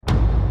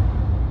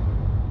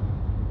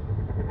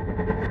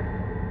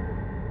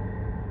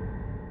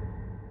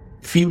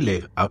If you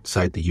live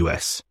outside the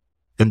US,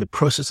 then the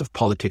process of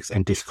politics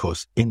and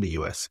discourse in the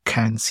US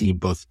can seem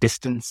both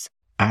distant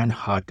and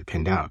hard to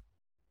pin down.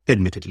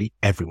 Admittedly,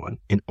 everyone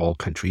in all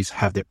countries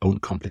have their own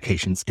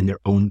complications in their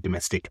own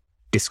domestic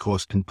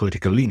discourse and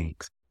political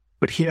leanings.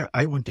 But here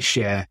I want to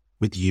share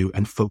with you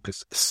and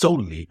focus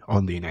solely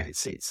on the United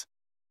States.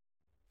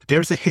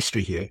 There is a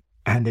history here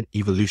and an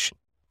evolution.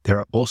 There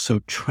are also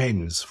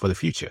trends for the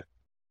future.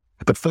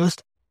 But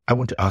first, I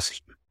want to ask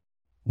you,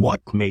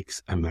 what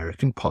makes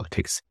American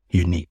politics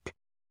unique?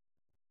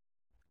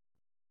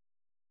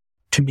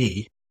 To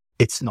me,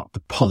 it's not the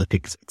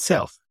politics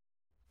itself,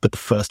 but the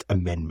First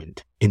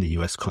Amendment in the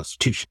US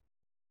Constitution.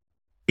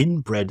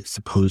 Inbred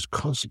supposed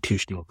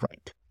constitutional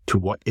right to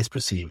what is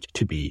perceived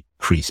to be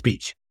free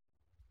speech.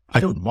 I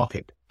don't mock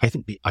it. I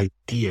think the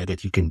idea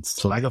that you can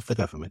slag off the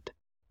government,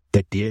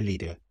 their dear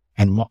leader,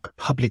 and mock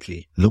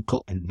publicly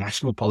local and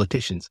national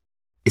politicians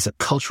is a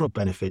cultural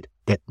benefit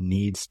that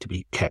needs to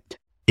be kept.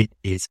 It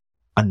is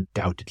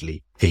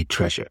undoubtedly a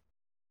treasure.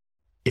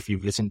 If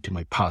you've listened to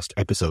my past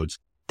episodes,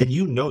 then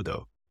you know,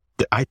 though,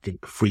 that I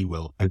think free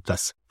will and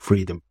thus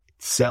freedom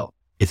itself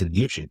is an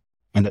illusion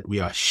and that we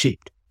are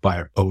shaped by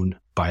our own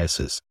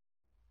biases.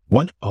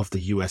 One of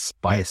the US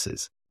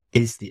biases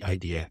is the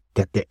idea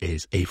that there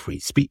is a free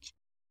speech.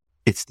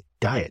 It's the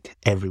diet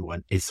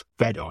everyone is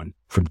fed on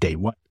from day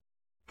one.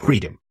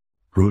 Freedom,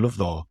 rule of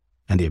law,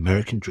 and the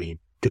American dream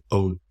to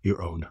own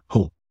your own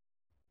home.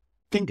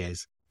 Thing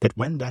is that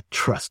when that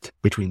trust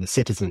between the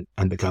citizen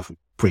and the government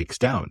breaks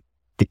down,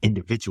 the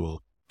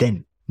individual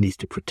then needs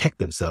to protect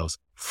themselves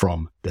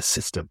from the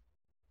system.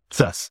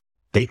 Thus,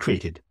 they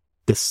created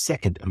the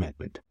Second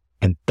Amendment,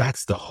 and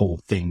that's the whole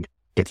thing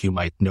that you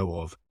might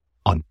know of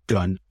on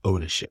gun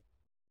ownership.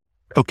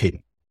 Okay,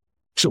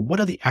 so what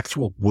are the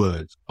actual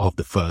words of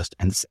the First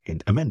and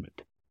Second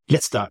Amendment?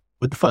 Let's start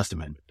with the First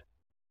Amendment.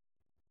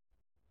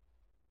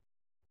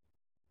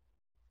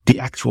 The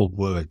actual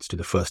words to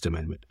the First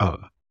Amendment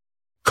are,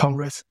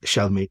 Congress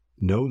shall make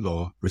no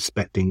law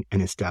respecting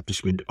an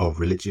establishment of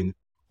religion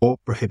or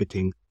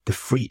prohibiting the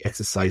free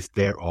exercise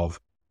thereof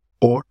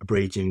or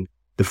abridging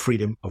the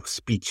freedom of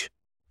speech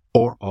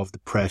or of the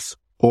press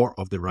or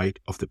of the right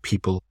of the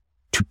people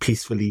to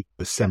peacefully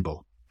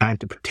assemble and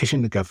to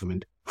petition the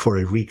government for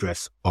a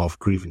redress of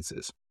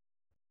grievances.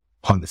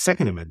 On the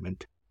Second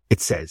Amendment, it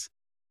says,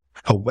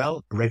 a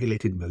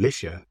well-regulated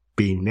militia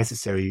being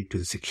necessary to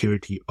the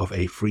security of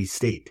a free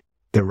state,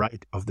 the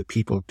right of the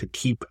people to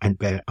keep and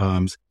bear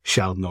arms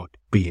shall not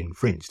be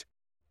infringed.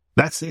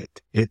 That's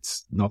it.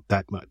 It's not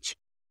that much.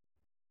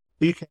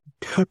 You can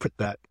interpret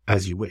that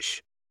as you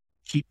wish.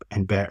 Keep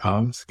and bear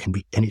arms can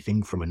be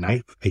anything from a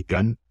knife, a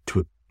gun,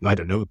 to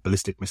a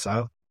ballistic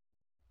missile.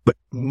 But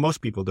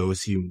most people, though,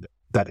 assume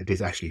that it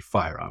is actually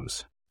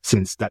firearms,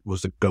 since that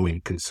was a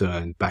going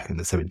concern back in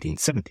the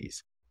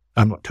 1770s.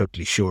 I'm not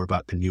totally sure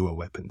about the newer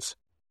weapons.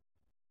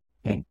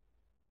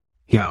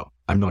 Yeah,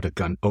 I'm not a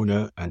gun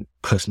owner and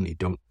personally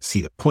don't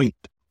see the point,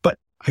 but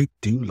I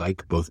do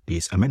like both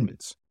these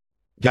amendments.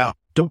 Now,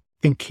 don't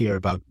think here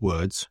about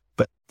words,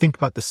 but think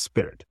about the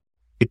spirit.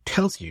 It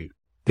tells you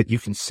that you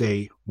can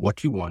say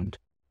what you want,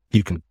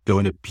 you can go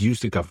and abuse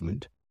the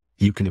government,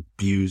 you can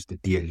abuse the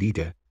dear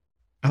leader,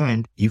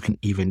 and you can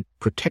even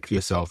protect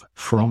yourself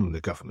from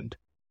the government.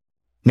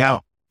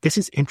 Now, this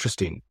is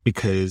interesting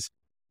because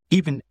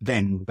even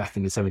then, back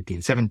in the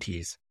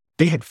 1770s,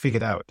 they had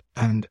figured out,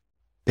 and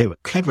they were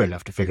clever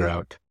enough to figure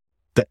out,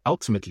 that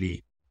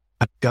ultimately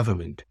a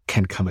government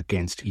can come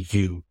against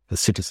you, the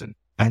citizen,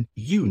 and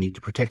you need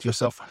to protect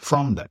yourself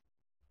from that.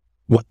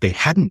 What they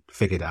hadn't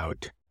figured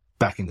out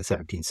back in the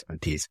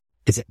 1770s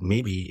is that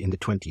maybe in the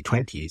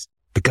 2020s,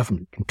 the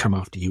government can come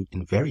after you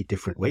in very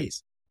different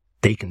ways.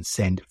 They can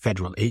send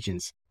federal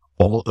agents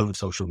all over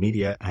social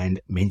media and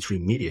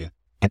mainstream media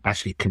and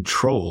actually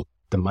control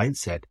the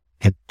mindset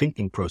and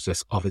thinking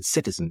process of its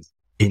citizens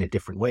in a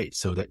different way,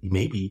 so that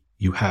maybe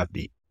you have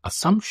the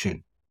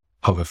assumption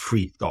of a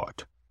free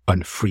thought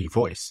and free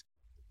voice.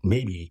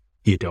 Maybe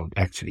you don't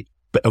actually.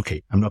 But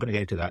okay, I'm not going to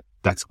get into that.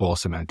 That's all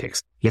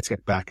semantics. Let's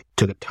get back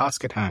to the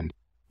task at hand,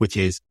 which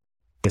is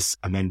this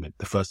amendment,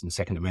 the First and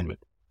Second Amendment,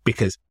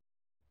 because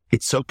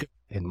it's so good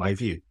in my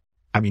view.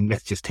 I mean,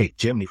 let's just take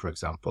Germany, for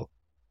example.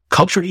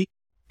 Culturally,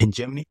 in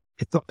Germany,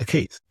 it's not the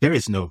case. There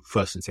is no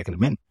First and Second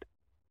Amendment.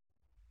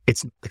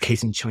 It's not the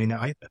case in China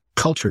either.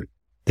 Culturally,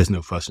 there's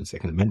no First and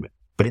Second Amendment.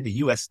 But in the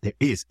US, there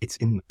is. It's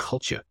in the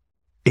culture.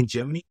 In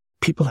Germany,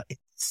 people are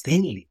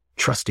insanely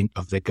trusting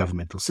of their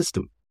governmental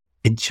system.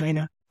 In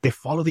China, they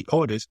follow the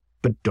orders,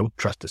 but don't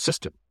trust the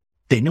system.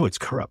 They know it's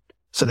corrupt,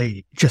 so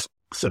they just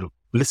sort of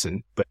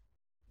listen, but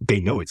they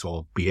know it's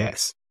all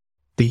BS.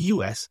 The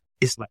US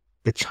is like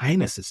the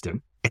China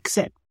system,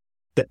 except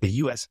that the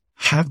US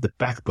have the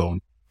backbone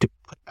to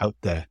put out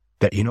there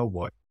that, you know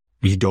what,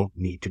 you don't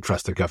need to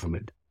trust the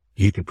government.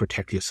 You can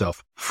protect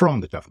yourself from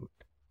the government.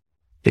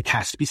 It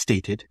has to be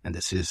stated, and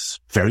this is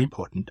very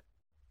important,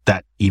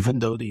 that even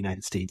though the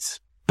United States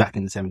back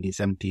in the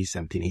 1770s,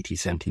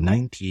 1780s,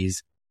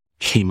 1790s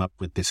came up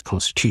with this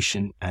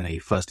constitution and a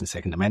First and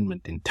Second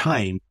Amendment in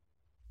time,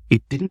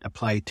 It didn't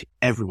apply to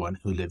everyone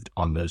who lived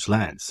on those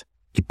lands.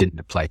 It didn't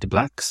apply to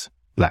blacks,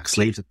 black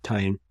slaves at the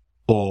time,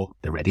 or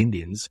the Red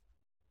Indians.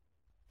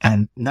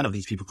 And none of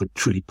these people could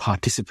truly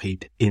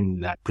participate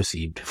in that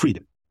perceived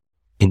freedom.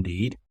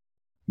 Indeed,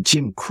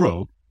 Jim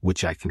Crow,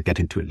 which I can get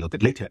into a little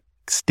bit later,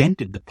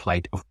 extended the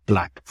plight of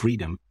black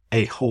freedom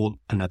a whole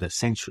another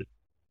century.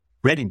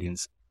 Red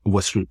Indians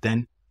were screwed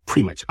then,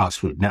 pretty much are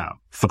screwed now,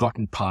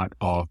 forgotten part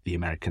of the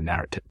American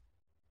narrative.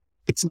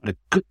 It's not a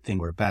good thing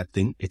or a bad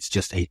thing, it's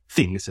just a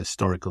thing, it's a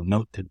historical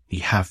note that we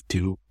have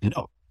to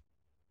know.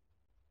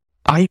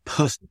 I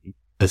personally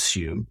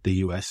assume the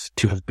US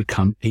to have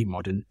become a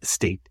modern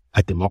state,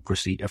 a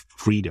democracy, a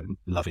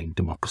freedom-loving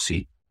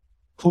democracy,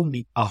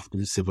 only after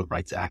the Civil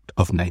Rights Act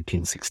of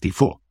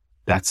 1964.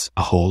 That's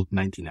a whole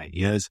 99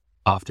 years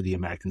after the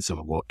American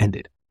Civil War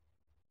ended.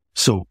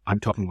 So I'm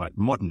talking about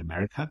modern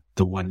America,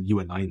 the one you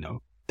and I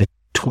know, the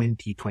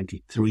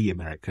 2023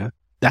 America,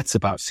 that's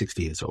about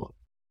 60 years old.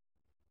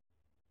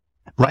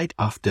 Right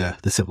after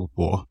the Civil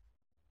War,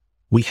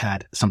 we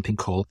had something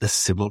called the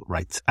Civil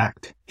Rights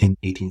Act in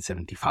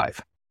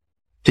 1875.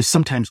 It's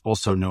sometimes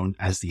also known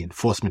as the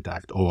Enforcement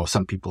Act, or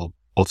some people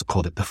also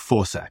call it the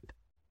Force Act.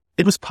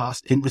 It was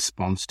passed in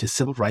response to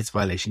civil rights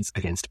violations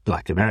against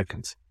black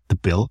Americans. The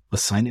bill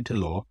was signed into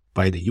law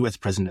by the U.S.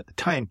 president at the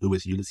time, who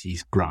was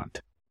Ulysses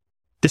Grant.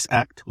 This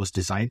act was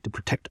designed to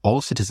protect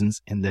all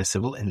citizens in their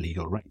civil and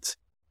legal rights,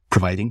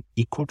 providing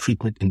equal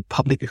treatment in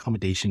public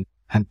accommodation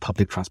and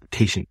public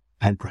transportation,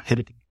 and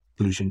prohibiting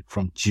exclusion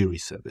from jury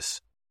service.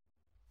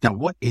 Now,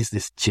 what is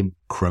this Jim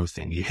Crow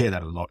thing? You hear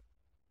that a lot.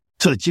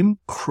 So the Jim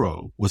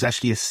Crow was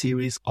actually a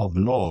series of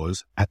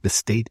laws at the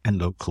state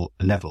and local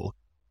level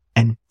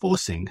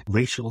enforcing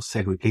racial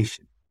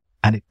segregation,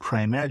 and it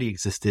primarily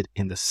existed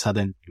in the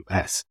southern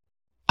U.S.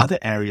 Other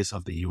areas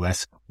of the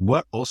U.S.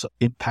 were also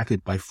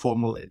impacted by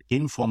formal and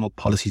informal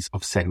policies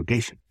of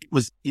segregation. It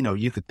was,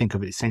 you could think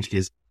of it essentially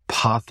as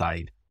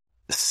apartheid,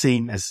 the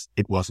same as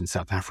it was in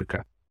South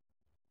Africa.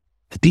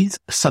 These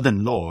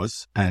southern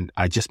laws, and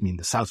I just mean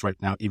the South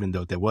right now, even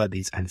though there were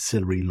these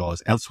ancillary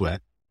laws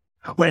elsewhere,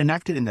 were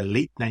enacted in the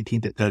late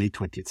 19th and early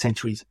 20th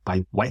centuries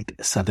by white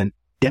southern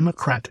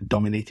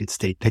Democrat-dominated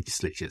state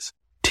legislatures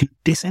to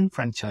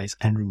disenfranchise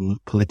and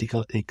remove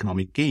political and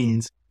economic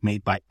gains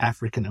made by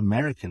African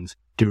Americans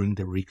during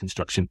the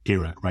Reconstruction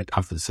era right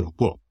after the Civil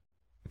War.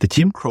 The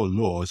Jim Crow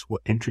laws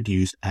were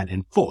introduced and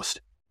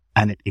enforced,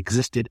 and it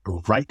existed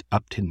right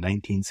up to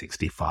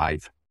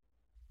 1965.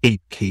 In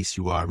case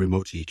you are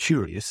remotely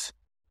curious,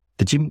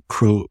 the Jim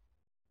Crow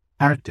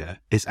character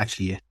is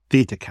actually a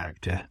theater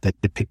character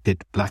that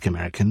depicted black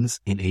Americans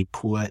in a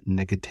poor,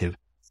 negative,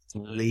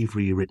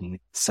 slavery-ridden,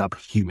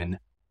 subhuman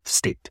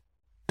state.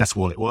 That's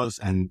all it was,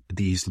 and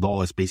these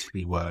laws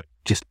basically were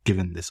just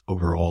given this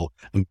overall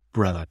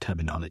umbrella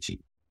terminology.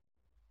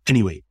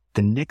 Anyway,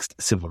 the next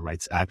Civil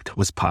Rights Act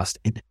was passed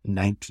in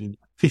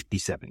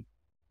 1957.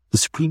 The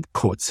Supreme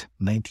Court's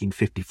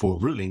 1954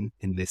 ruling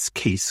in this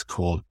case,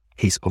 called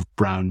Case of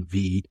Brown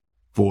v.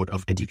 Board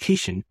of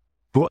Education,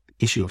 brought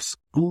the issue of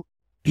school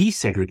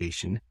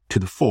desegregation to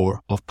the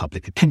fore of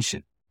public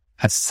attention,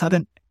 as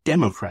Southern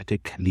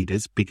Democratic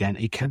leaders began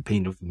a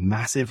campaign of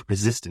massive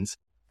resistance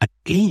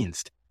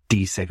against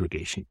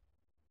desegregation.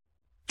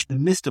 In the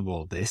midst of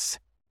all this,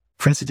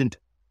 President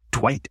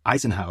Dwight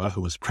Eisenhower,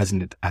 who was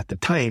president at the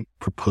time,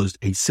 proposed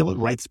a civil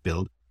rights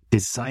bill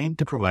designed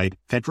to provide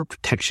federal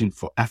protection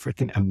for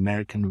African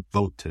American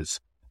voters.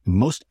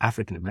 Most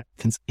African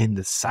Americans in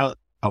the South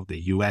of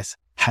the U.S.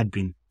 had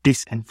been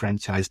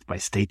disenfranchised by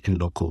state and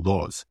local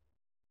laws.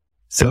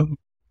 So,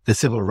 the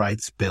Civil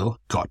Rights Bill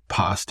got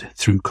passed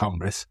through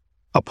Congress.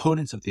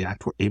 Opponents of the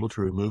act were able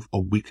to remove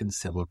or weaken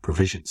several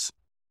provisions.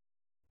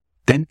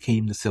 Then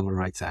came the Civil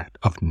Rights Act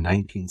of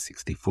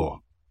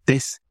 1964,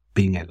 this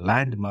being a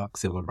landmark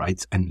civil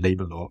rights and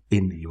labor law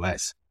in the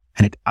U.S.,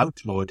 and it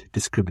outlawed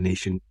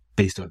discrimination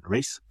based on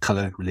race,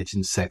 color,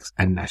 religion, sex,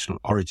 and national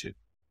origin.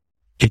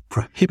 It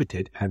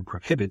prohibited and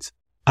prohibits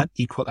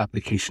unequal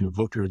application of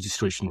voter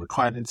registration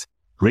requirements,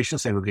 racial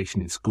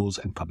segregation in schools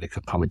and public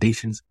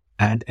accommodations,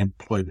 and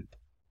employment.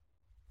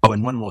 Oh,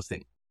 and one more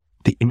thing.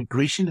 The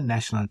Immigration and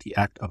Nationality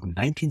Act of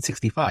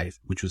 1965,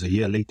 which was a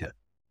year later,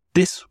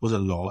 this was a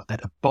law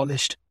that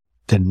abolished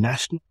the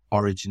national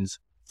origins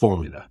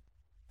formula.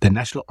 The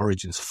national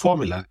origins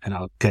formula, and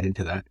I'll get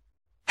into that,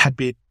 had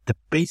been the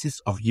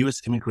basis of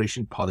U.S.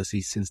 immigration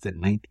policy since the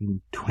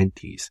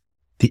 1920s.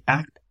 The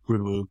act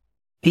removed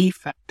de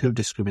facto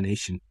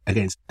discrimination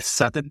against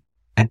Southern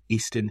and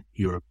Eastern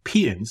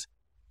Europeans,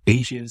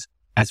 Asians,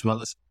 as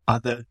well as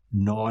other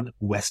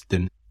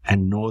non-Western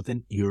and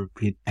Northern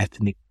European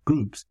ethnic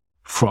groups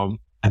from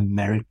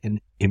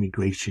American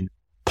immigration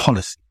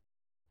policy.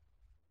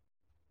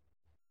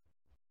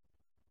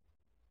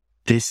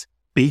 This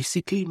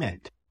basically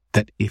meant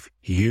that if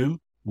you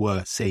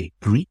were, say,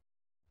 Greek,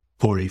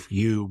 or if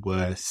you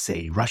were,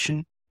 say,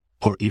 Russian,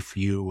 or if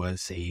you were,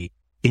 say,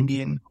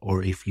 Indian,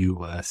 or if you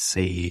were,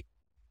 say,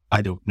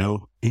 I don't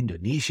know,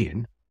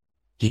 Indonesian,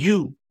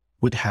 you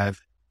would have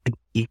an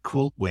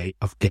equal way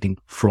of getting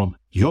from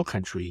your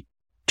country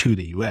to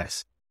the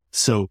US.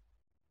 So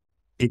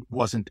it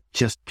wasn't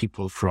just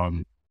people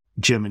from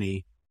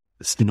Germany,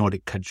 the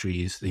Nordic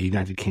countries, the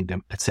United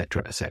Kingdom,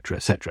 etc., etc.,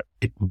 etc.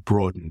 It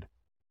broadened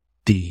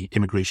the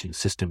immigration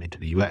system into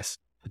the US.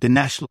 The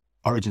national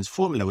origins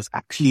formula was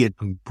actually an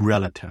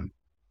umbrella term.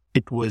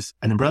 It was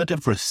an umbrella term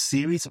for a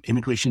series of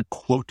immigration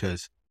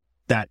quotas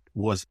that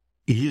was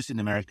used in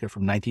America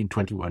from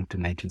 1921 to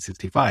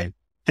 1965.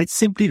 And it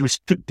simply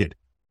restricted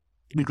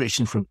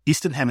immigration from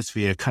Eastern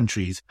Hemisphere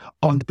countries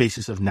on the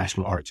basis of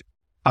national origin.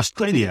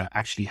 Australia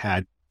actually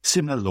had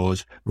similar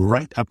laws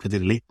right up to the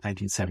late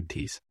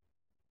 1970s.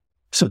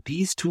 So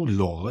these two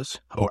laws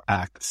or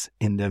acts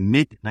in the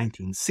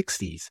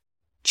mid-1960s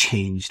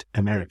changed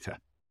America.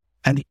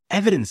 And the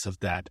evidence of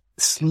that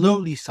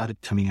slowly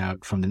started coming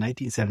out from the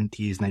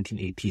 1970s,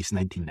 1980s,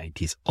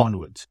 1990s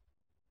onwards.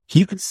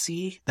 You could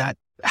see that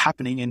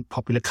happening in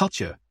popular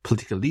culture,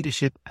 political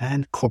leadership,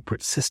 and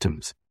corporate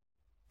systems.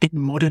 In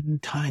modern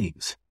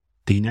times,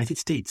 the United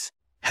States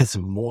has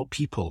more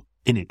people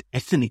in it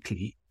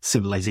ethnically,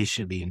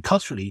 civilizationally, and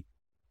culturally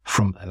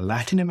from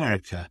Latin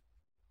America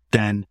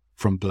than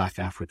from Black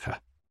Africa.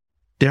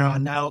 There are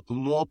now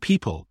more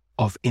people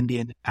of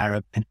Indian,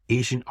 Arab, and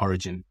Asian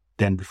origin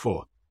than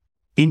before.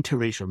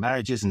 Interracial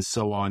marriages and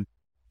so on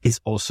is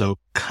also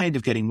kind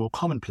of getting more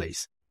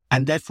commonplace,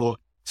 and therefore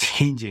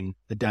changing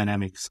the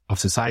dynamics of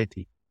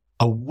society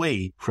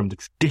away from the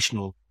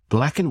traditional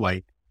black and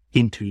white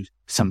into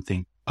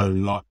something a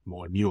lot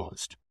more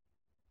nuanced.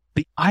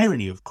 The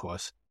irony, of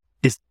course,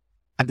 is,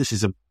 and this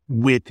is a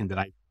weird thing that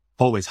I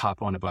always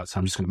harp on about, so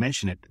I'm just going to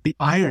mention it. The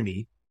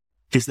irony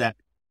is that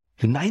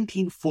the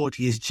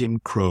 1940s Jim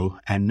Crow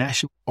and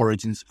national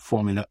origins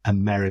formula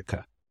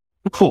America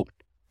caught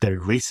the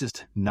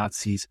racist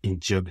Nazis in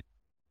Germany.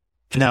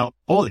 Now,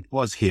 all it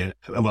was here,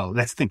 well,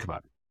 let's think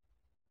about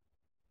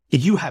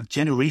it. You have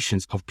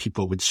generations of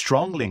people with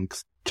strong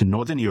links to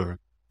Northern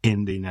Europe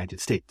in the United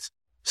States.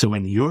 So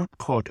when Europe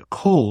caught a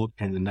cold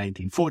in the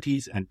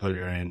 1940s and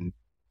earlier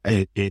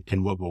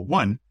in World War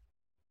I,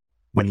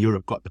 when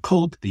Europe got the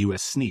cold, the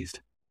US sneezed.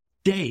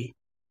 Today,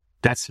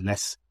 that's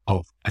less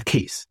of a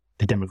case.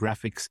 The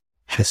demographics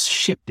has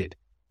shifted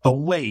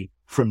away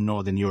from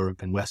Northern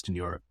Europe and Western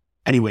Europe.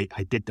 Anyway,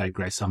 I did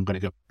digress, so I'm going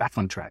to go back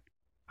on track.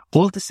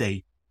 All to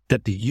say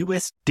that the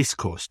US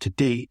discourse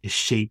today is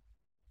shaped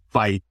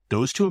by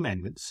those two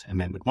amendments,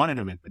 Amendment 1 and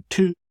Amendment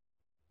 2,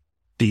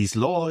 these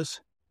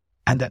laws,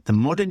 and that the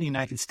modern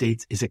United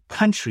States is a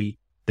country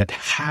that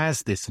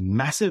has this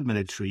massive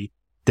military,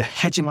 the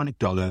hegemonic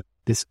dollar,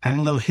 this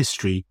Anglo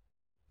history,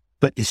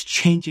 but is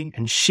changing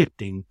and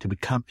shifting to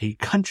become a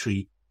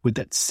country with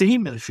that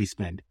same military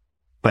spend,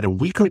 but a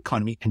weaker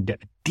economy and a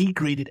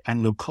degraded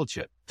Anglo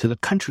culture. So the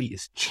country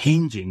is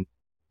changing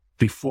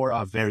before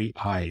our very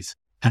eyes.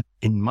 And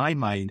in my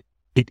mind,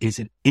 it is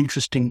an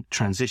interesting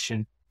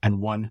transition and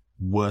one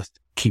worth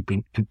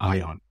keeping an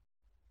eye on.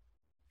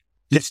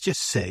 Let's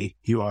just say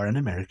you are an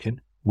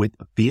American with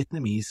a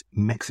Vietnamese,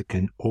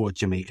 Mexican, or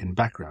Jamaican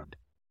background.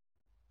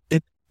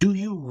 Then do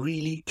you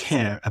really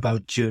care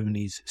about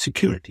Germany's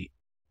security,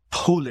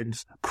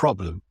 Poland's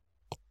problem,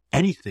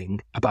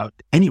 anything about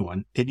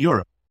anyone in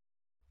Europe?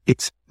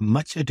 It's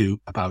much ado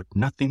about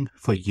nothing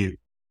for you.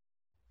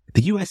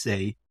 The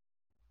USA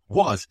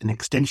was an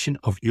extension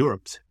of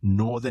Europe's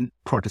northern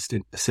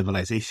Protestant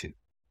civilization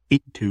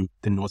into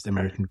the North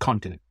American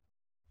continent.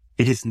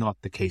 It is not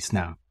the case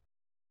now.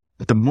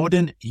 The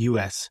modern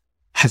US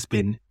has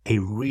been a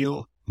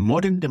real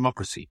modern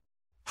democracy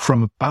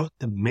from about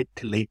the mid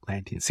to late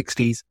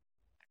 1960s.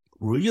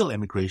 Real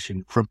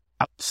immigration from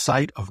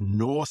outside of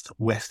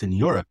northwestern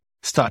Europe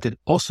started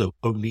also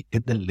only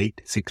in the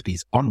late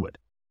 60s onward.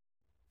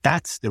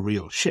 That's the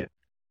real shift.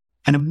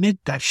 And amid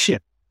that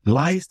shift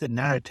lies the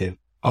narrative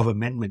of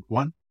Amendment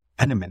 1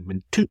 and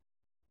Amendment 2.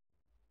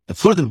 The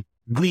further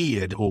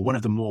weird, or one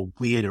of the more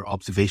weirder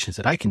observations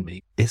that I can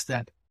make, is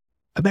that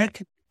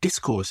American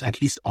discourse,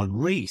 at least on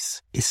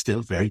race, is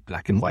still very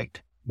black and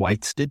white.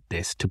 Whites did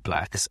this to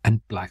blacks,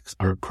 and blacks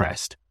are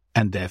oppressed,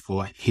 and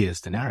therefore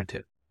here's the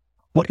narrative.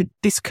 What it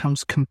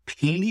discounts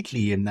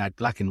completely in that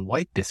black and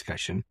white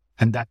discussion,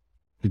 and that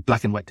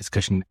black and white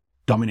discussion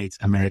dominates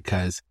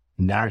America's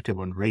narrative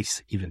on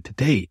race even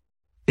today,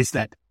 is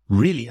that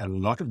really a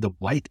lot of the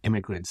white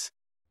immigrants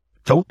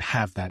don't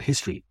have that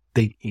history.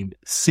 They came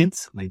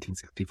since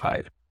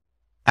 1965.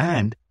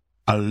 And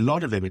a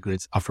lot of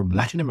immigrants are from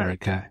Latin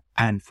America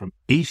and from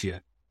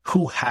Asia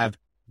who have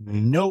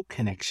no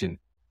connection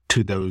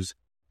to those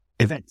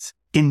events.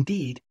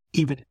 Indeed,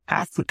 even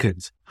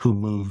Africans who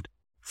moved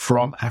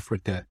from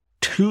Africa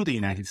to the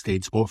United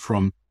States or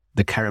from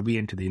the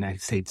Caribbean to the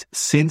United States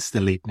since the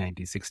late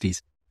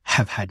 1960s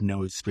have had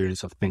no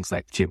experience of things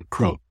like Jim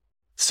Crow.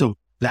 So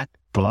that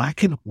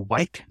black and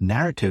white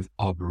narrative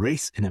of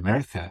race in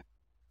America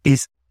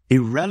is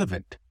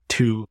irrelevant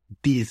to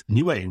these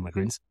newer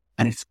immigrants,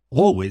 and it's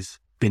always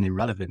been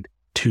irrelevant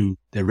to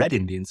the Red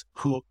Indians,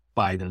 who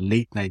by the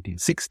late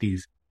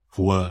 1960s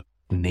were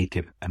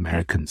Native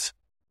Americans.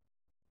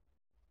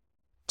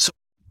 So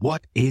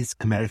what is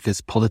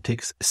America's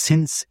politics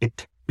since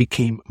it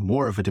became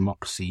more of a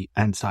democracy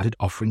and started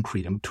offering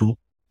freedom to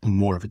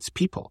more of its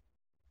people?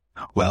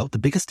 Well, the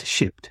biggest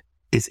shift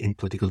is in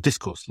political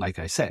discourse, like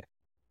I said.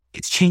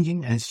 It's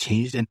changing and it's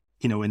changed, and,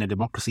 in a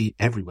democracy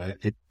everywhere,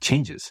 it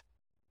changes.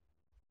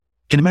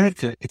 In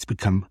America, it's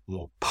become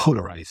more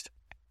polarized,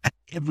 and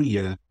every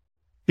year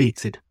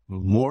makes it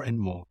more and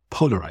more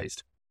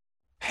polarized.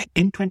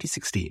 In the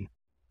 2016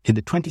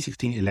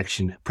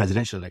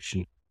 presidential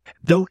election,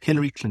 though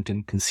Hillary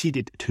Clinton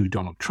conceded to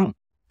Donald Trump,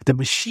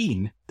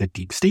 the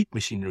deep state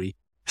machinery,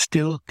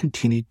 still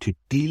continued to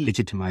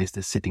delegitimize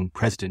the sitting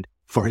president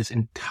for his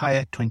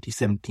entire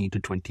 2017 to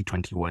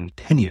 2021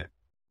 tenure.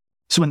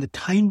 So when the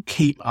time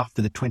came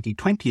after the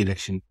 2020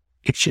 election,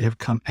 it should have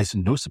come as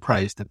no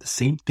surprise that the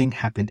same thing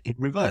happened in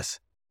reverse.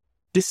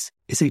 This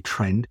is a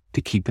trend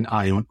to keep an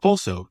eye on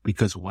also,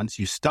 because once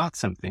you start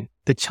something,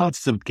 the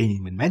chances of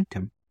gaining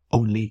momentum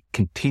only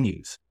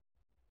continues.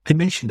 I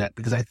mention that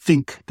because I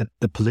think that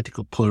the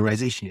political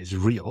polarization is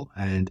real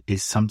and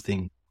is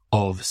something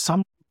of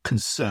some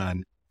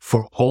concern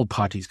for all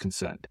parties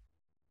concerned.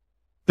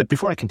 But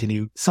before I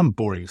continue, some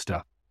boring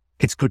stuff.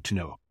 It's good to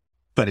know,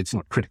 but it's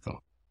not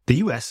critical. The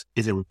US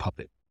is a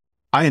republic.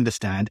 I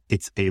understand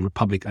it's a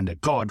republic under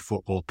God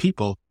for all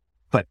people,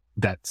 but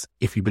that's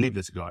if you believe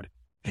there's a God.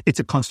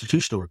 It's a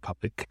constitutional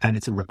republic and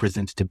it's a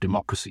representative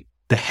democracy.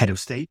 The head of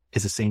state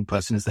is the same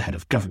person as the head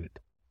of government.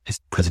 It's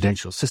a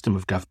presidential system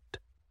of government.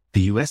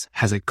 The US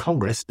has a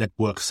Congress that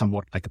works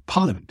somewhat like a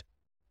parliament.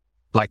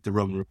 Like the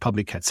Roman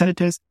Republic had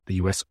senators, the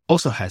US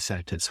also has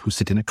senators who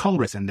sit in a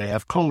Congress, and they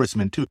have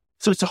congressmen too.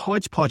 So it's a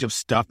hodgepodge of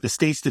stuff. The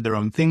states do their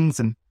own things,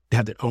 and they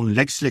have their own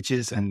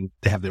legislatures, and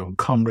they have their own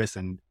Congress,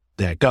 and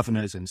their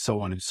governors, and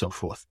so on and so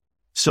forth.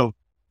 So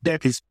there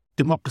is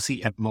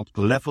democracy at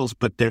multiple levels,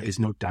 but there is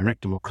no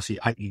direct democracy,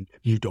 i.e.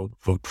 you don't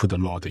vote for the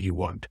law that you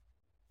want.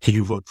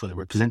 You vote for the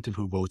representative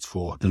who votes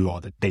for the law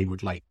that they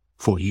would like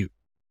for you.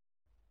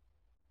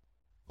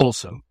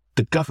 Also,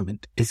 the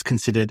government is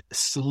considered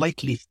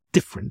slightly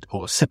different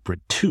or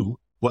separate to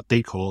what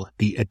they call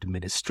the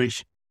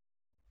administration.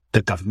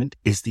 The government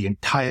is the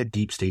entire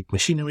deep state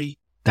machinery,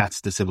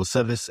 that's the civil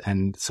service,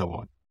 and so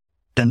on.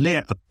 The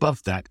layer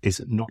above that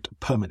is not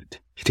permanent.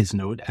 It is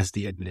known as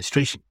the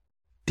administration.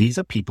 These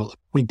are people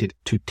appointed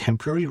to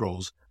temporary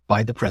roles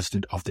by the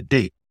president of the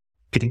day.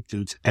 It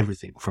includes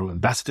everything from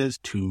ambassadors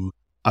to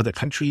other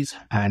countries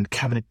and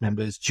cabinet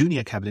members,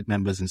 junior cabinet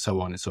members, and so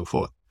on and so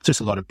forth. So it's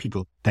a lot of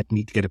people that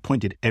need to get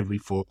appointed every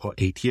 4 or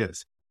 8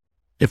 years.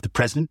 If the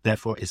president,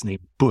 therefore, is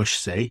named Bush,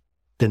 say,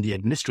 then the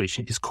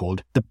administration is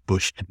called the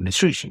Bush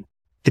administration.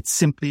 It's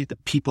simply the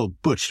people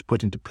Bush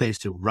put into place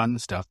to run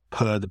stuff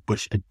per the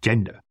Bush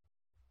agenda.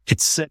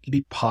 It's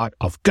certainly part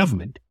of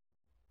government,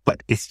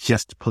 but it's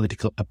just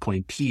political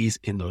appointees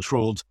in those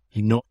roles,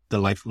 not the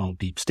lifelong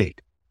deep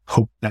state.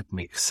 Hope that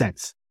makes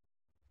sense.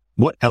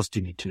 What else do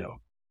you need to know?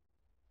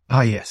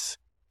 Yes,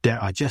 there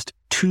are just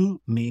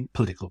 2 main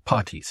political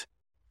parties.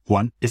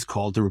 One is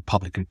called the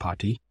Republican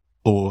Party,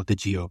 or the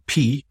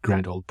GOP,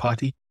 Grand Old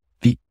Party.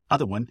 The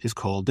other one is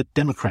called the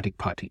Democratic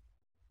Party.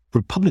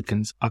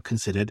 Republicans are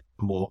considered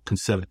more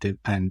conservative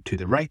and to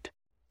the right.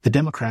 The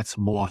Democrats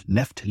more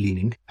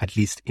left-leaning, at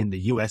least in the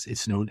US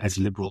it's known as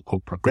liberal or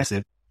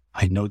progressive.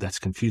 I know that's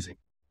confusing.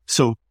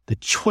 So the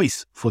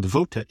choice for the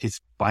voter is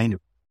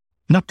binary.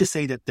 Not to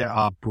say that there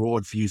are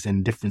broad views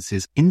and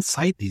differences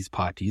inside these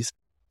parties.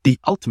 The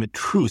ultimate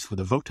truth for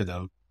the voter,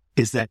 though,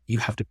 is that you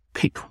have to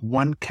pick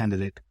one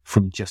candidate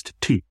from just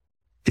 2.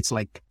 It's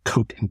like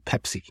Coke and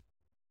Pepsi.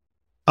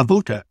 A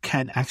voter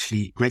can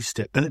actually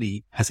register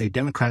early as a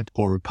Democrat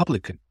or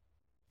Republican.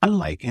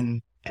 Unlike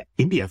in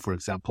India, for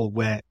example,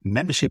 where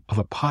membership of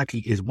a party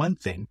is one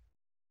thing,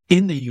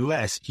 in the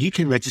US, you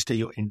can register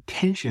your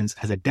intentions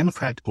as a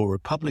Democrat or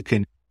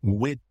Republican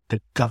with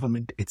the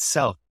government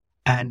itself.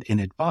 And in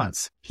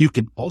advance, you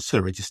can also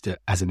register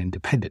as an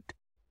independent.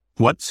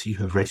 Once you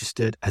have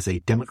registered as a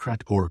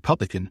Democrat or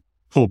Republican,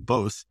 or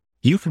both,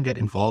 you can get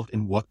involved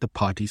in what the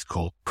parties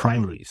call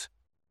primaries.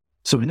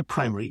 So in a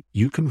primary,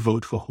 you can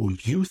vote for who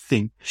you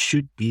think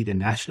should be the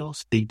national,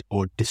 state,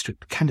 or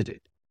district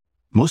candidate.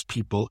 Most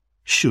people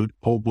should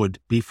or would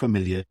be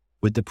familiar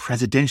with the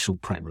presidential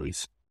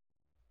primaries.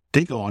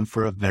 They go on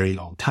for a very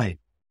long time.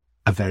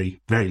 A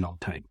very, very long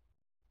time.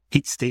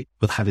 Each state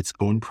will have its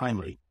own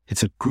primary.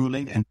 It's a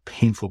grueling and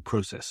painful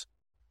process.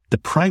 The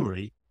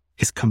primary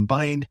is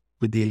combined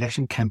with the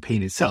election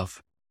campaign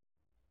itself.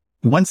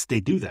 Once they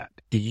do that,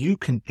 you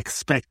can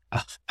expect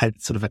a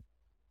sort of an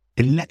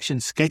election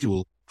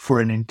schedule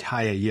for an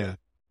entire year.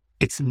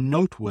 It's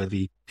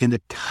noteworthy in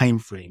the time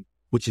frame,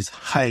 which is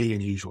highly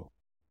unusual.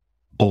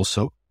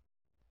 Also,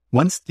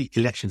 once the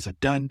elections are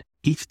done,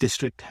 each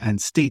district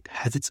and state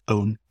has its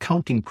own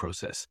counting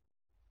process.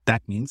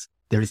 That means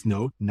there is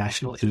no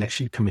National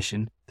Election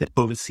Commission that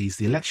oversees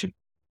the election.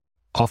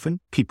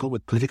 Often, people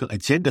with political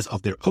agendas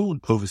of their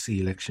own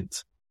oversee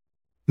elections.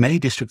 Many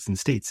districts and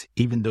states,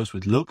 even those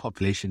with low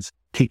populations,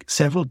 take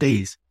several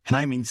days, and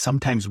I mean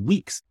sometimes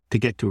weeks, to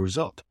get to a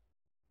result.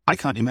 I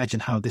can't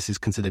imagine how this is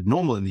considered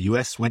normal in the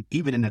US when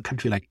even in a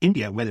country like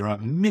India, where there are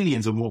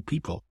millions or more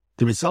people,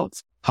 the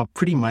results are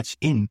pretty much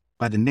in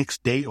by the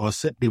next day or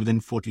certainly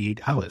within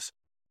 48 hours.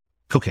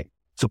 Okay,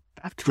 So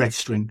that's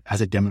registering as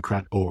a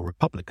Democrat or a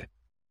Republican.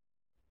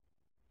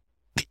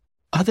 The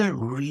other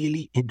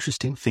really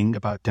interesting thing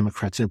about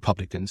Democrats and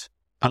Republicans,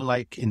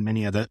 unlike in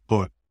many other,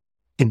 or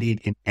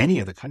indeed in any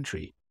other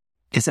country,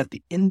 is that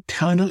the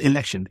internal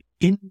election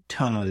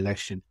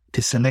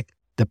to select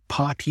the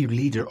party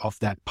leader of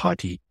that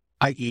party,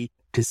 i.e.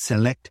 to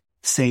select,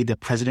 say, the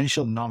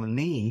presidential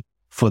nominee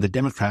for the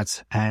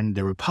Democrats and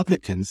the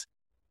Republicans,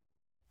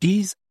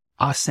 these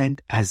are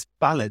sent as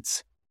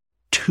ballots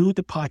to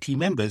the party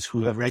members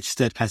who have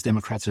registered as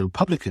Democrats or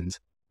Republicans.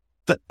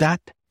 But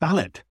that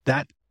ballot,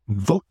 that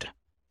vote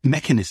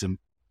mechanism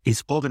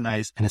is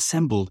organized and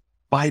assembled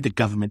by the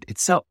government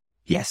itself.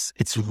 Yes,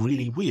 it's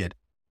really weird.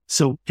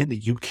 So in the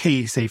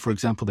UK, say, for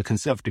example, the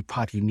Conservative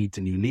Party needs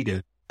a new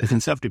leader. The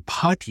Conservative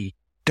Party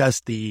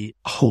does the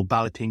whole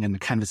balloting and the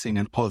canvassing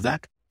and all of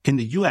that. In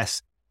the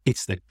US,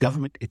 it's the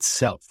government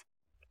itself.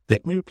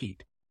 Let me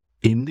repeat.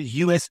 In the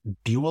US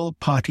dual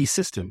party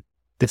system,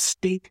 the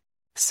state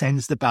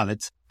sends the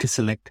ballots to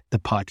select the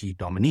party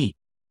nominee.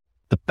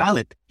 The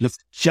ballot looks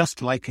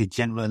just like a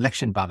general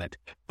election ballot,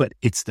 but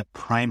it's the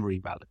primary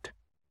ballot.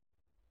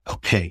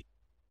 Okay.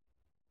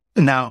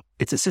 Now,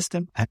 it's a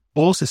system and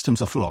all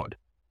systems are flawed,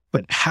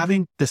 but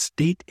having the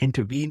state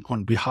intervene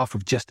on behalf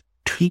of just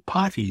three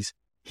parties,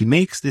 he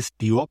makes this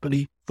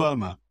duopoly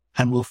firmer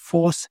and will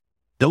force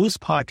those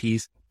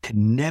parties to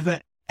never,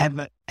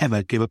 ever,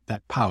 ever give up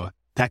that power.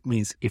 That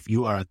means if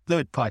you are a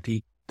third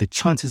party, the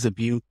chances of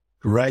you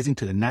rising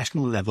to the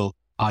national level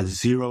are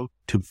zero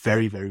to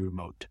very, very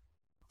remote.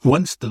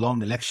 Once the long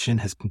election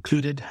has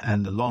concluded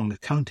and the long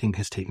accounting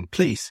has taken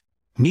place,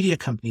 media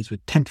companies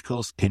with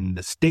tentacles in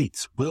the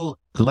states will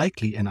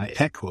likely, and I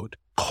air quote,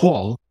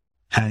 call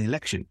an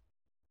election.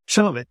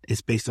 Some of it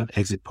is based on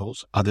exit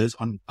polls, others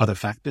on other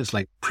factors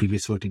like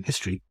previous voting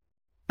history.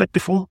 But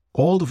before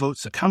all the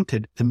votes are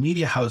counted, the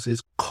media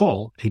houses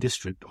call a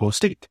district or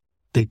state.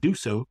 They do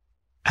so,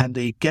 and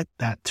they get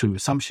that through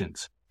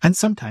assumptions. And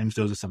sometimes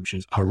those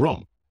assumptions are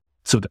wrong.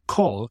 So the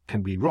call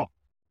can be wrong.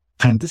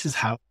 And this is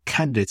how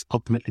candidates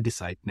ultimately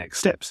decide next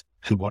steps.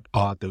 And what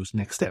are those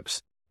next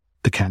steps?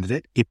 The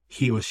candidate, if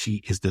he or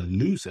she is the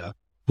loser,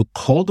 will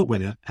call the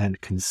winner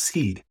and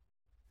concede.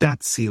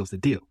 That seals the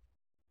deal.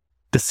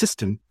 The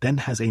system then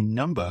has a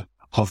number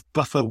of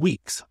buffer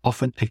weeks,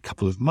 often a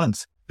couple of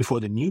months, before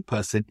the new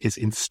person is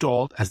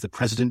installed as the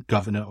president,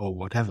 governor, or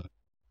whatever.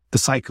 The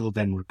cycle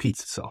then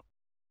repeats itself.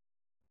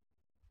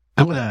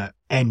 I'm going to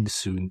end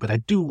soon, but I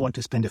do want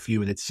to spend a few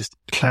minutes just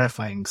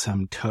clarifying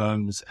some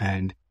terms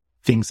and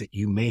things that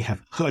you may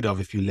have heard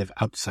of if you live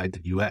outside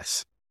the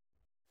US.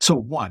 So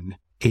one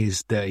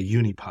is the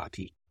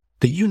Uniparty.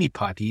 The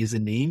Uniparty is a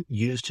name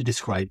used to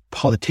describe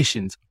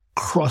politicians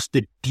across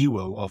the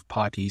duo of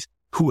parties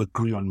who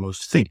agree on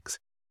most things.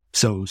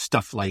 So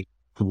stuff like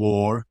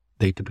war,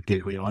 they typically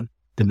agree on.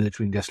 The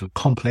military-industrial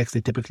complex,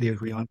 they typically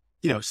agree on.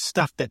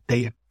 Stuff that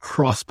they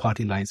cross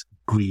party lines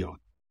agree on.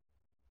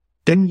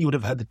 Then you would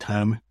have heard the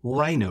term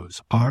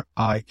rhinos,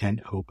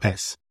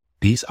 R-I-N-O-S.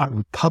 These are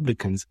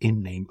Republicans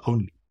in name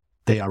only.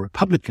 They are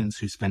Republicans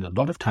who spend a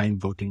lot of time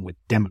voting with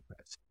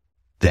Democrats.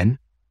 Then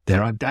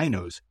there are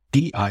dinos,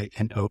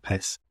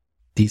 D-I-N-O-S.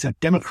 These are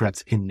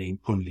Democrats in name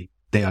only.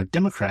 They are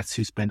Democrats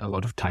who spend a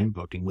lot of time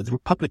voting with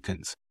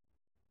Republicans.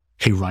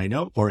 A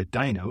rhino or a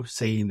dino,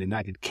 say in the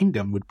United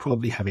Kingdom, would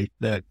probably have a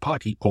third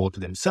party all to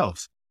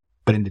themselves.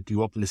 But in the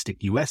duopolistic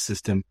US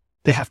system,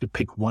 they have to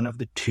pick one of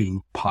the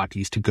two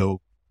parties to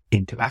go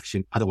into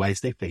action.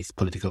 Otherwise, they face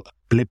political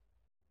oblivion.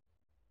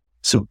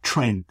 So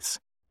trends.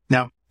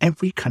 Now,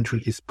 every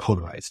country is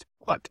polarized.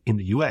 But in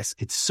the US,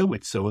 it's so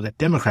that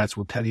Democrats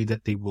will tell you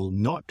that they will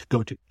not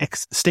go to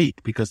X state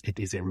because it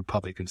is a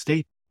Republican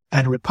state.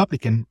 And a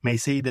Republican may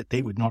say that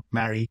they would not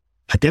marry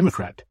a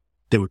Democrat.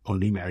 They would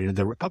only marry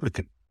another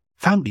Republican.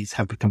 Families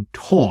have become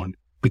torn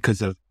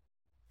because of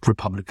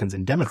Republicans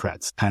and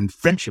Democrats, and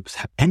friendships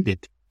have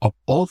ended of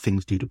all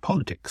things due to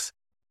politics.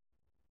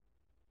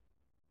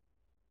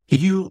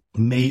 You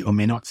may or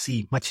may not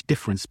see much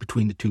difference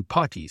between the two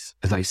parties.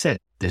 As I said,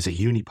 there's a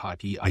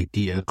uniparty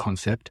idea,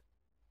 concept.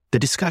 The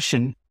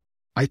discussion,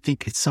 I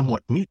think, is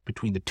somewhat mute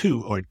between the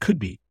two, or it could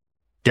be.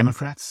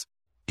 Democrats,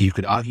 you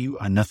could argue,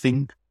 are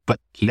nothing but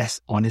less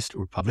honest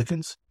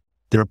Republicans.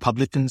 The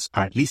Republicans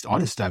are at least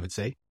honest, I would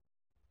say.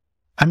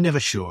 I'm never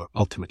sure,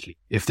 ultimately,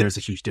 if there's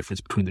a huge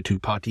difference between the two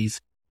parties.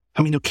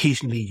 I mean,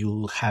 occasionally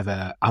you'll have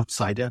an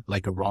outsider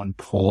like a Ron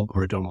Paul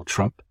or a Donald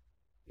Trump.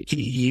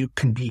 You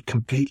can be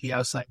completely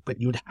outside, but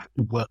you'd have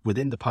to work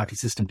within the party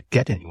system to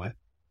get anywhere.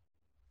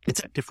 Is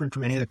that different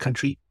from any other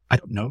country? I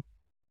don't know.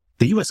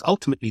 The US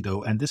ultimately,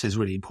 though, and this is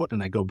really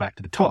important, I go back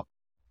to the top,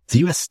 the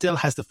US still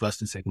has the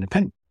First and Second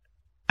Amendment.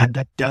 And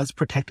that does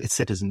protect its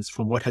citizens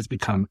from what has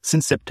become,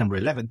 since September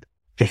 11th,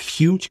 a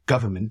huge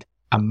government,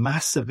 a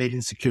mass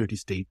surveillance security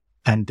state,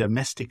 and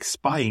domestic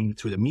spying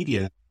through the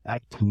media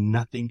like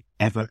nothing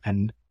ever.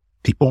 And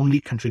the only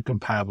country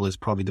comparable is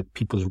probably the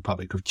People's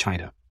Republic of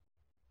China.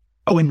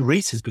 Oh, and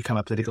race has become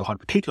a political hot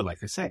potato, like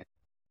I said.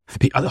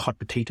 The other hot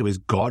potato is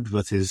God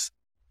versus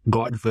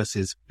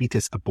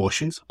fetus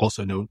abortions,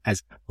 also known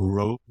as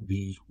Roe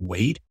v.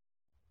 Wade.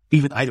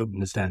 Even I don't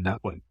understand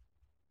that one.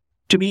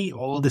 To me,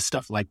 all this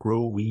stuff like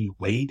Roe v.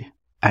 Wade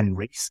and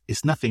race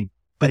is nothing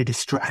but a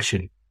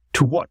distraction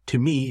to what, to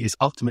me, is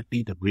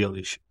ultimately the real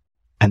issue.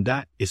 And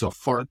that is of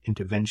foreign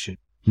intervention,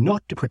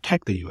 not to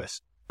protect the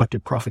US, but to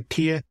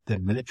profiteer the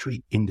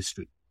military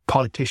industry,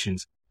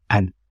 politicians,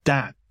 and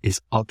that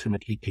is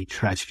ultimately a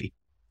tragedy.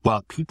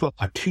 While people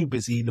are too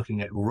busy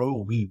looking at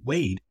Roe v.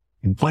 Wade,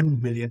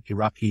 1 million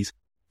Iraqis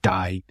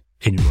died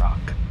in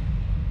Iraq.